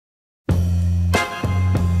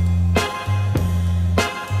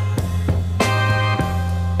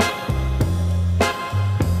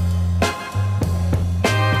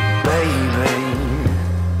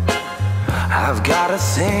got a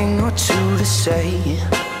thing or two to say.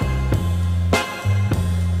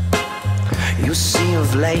 You see,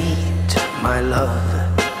 of late, my love,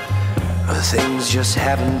 things just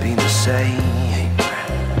haven't been the same.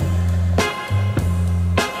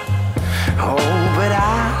 Oh, but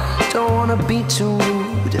I don't wanna be too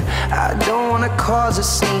rude, I don't wanna cause a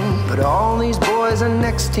scene, but all these boys are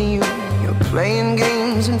next to you. You're playing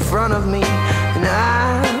games in front of me, and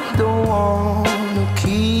I don't wanna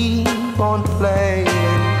keep on playing.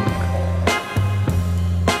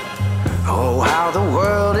 Oh, how the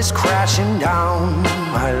world is crashing down,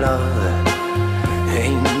 my love.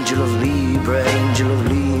 Angel of Libra, Angel of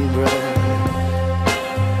Libra,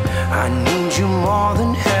 I need you more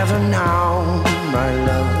than ever now, my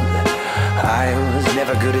love. I was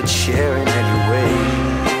never good at sharing anyway.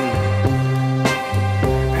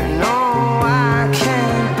 No, I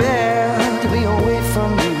can't bear to be away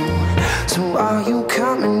from you. So are you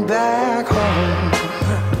coming back home?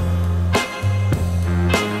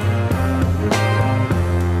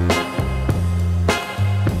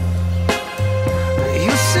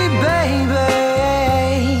 You see, baby,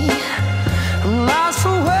 I'm lost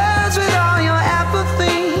for words with all your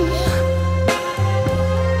apathy.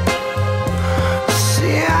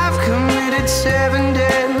 See, I've committed 7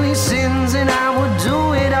 deadly sins, and I would do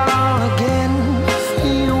it all again for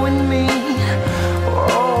you and me.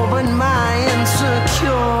 Oh, but my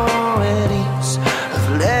insecurities have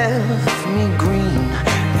left me green.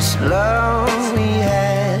 This love we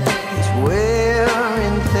had is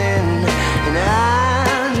wearing thin, and I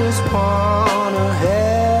just wanna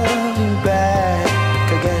have you back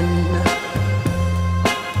again.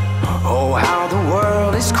 Oh, how the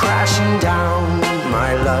world is crashing down,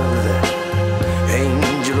 my love.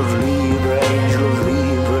 Angel of Libra, Angel of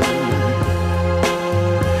Libra.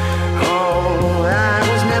 Oh, I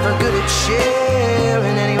was never good at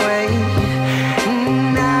sharing anyway,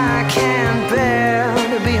 and I can't bear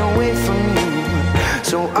to be away from you.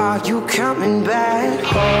 So are you coming back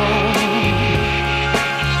home?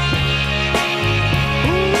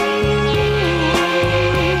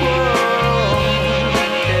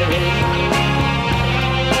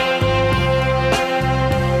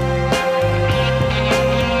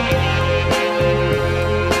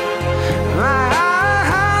 My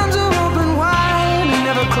arms are open wide,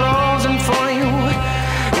 never closing for you.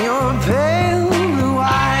 Your pale blue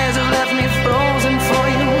eyes have left me frozen for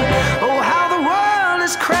you. Oh, how the world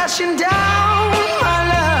is crashing down, my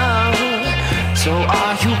love. So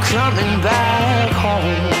are you coming back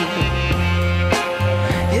home?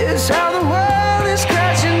 Yes, how the world is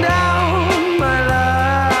crashing down, my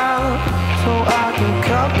love. So are you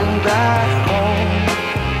coming back home?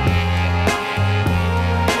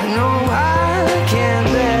 No, I can't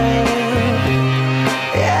bear,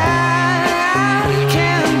 yeah, I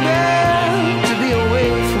can't bear to be away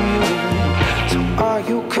from you. So are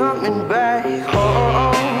you coming back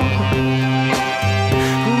home?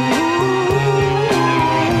 Ooh,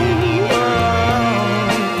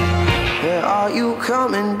 yeah, are you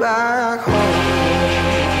coming back home?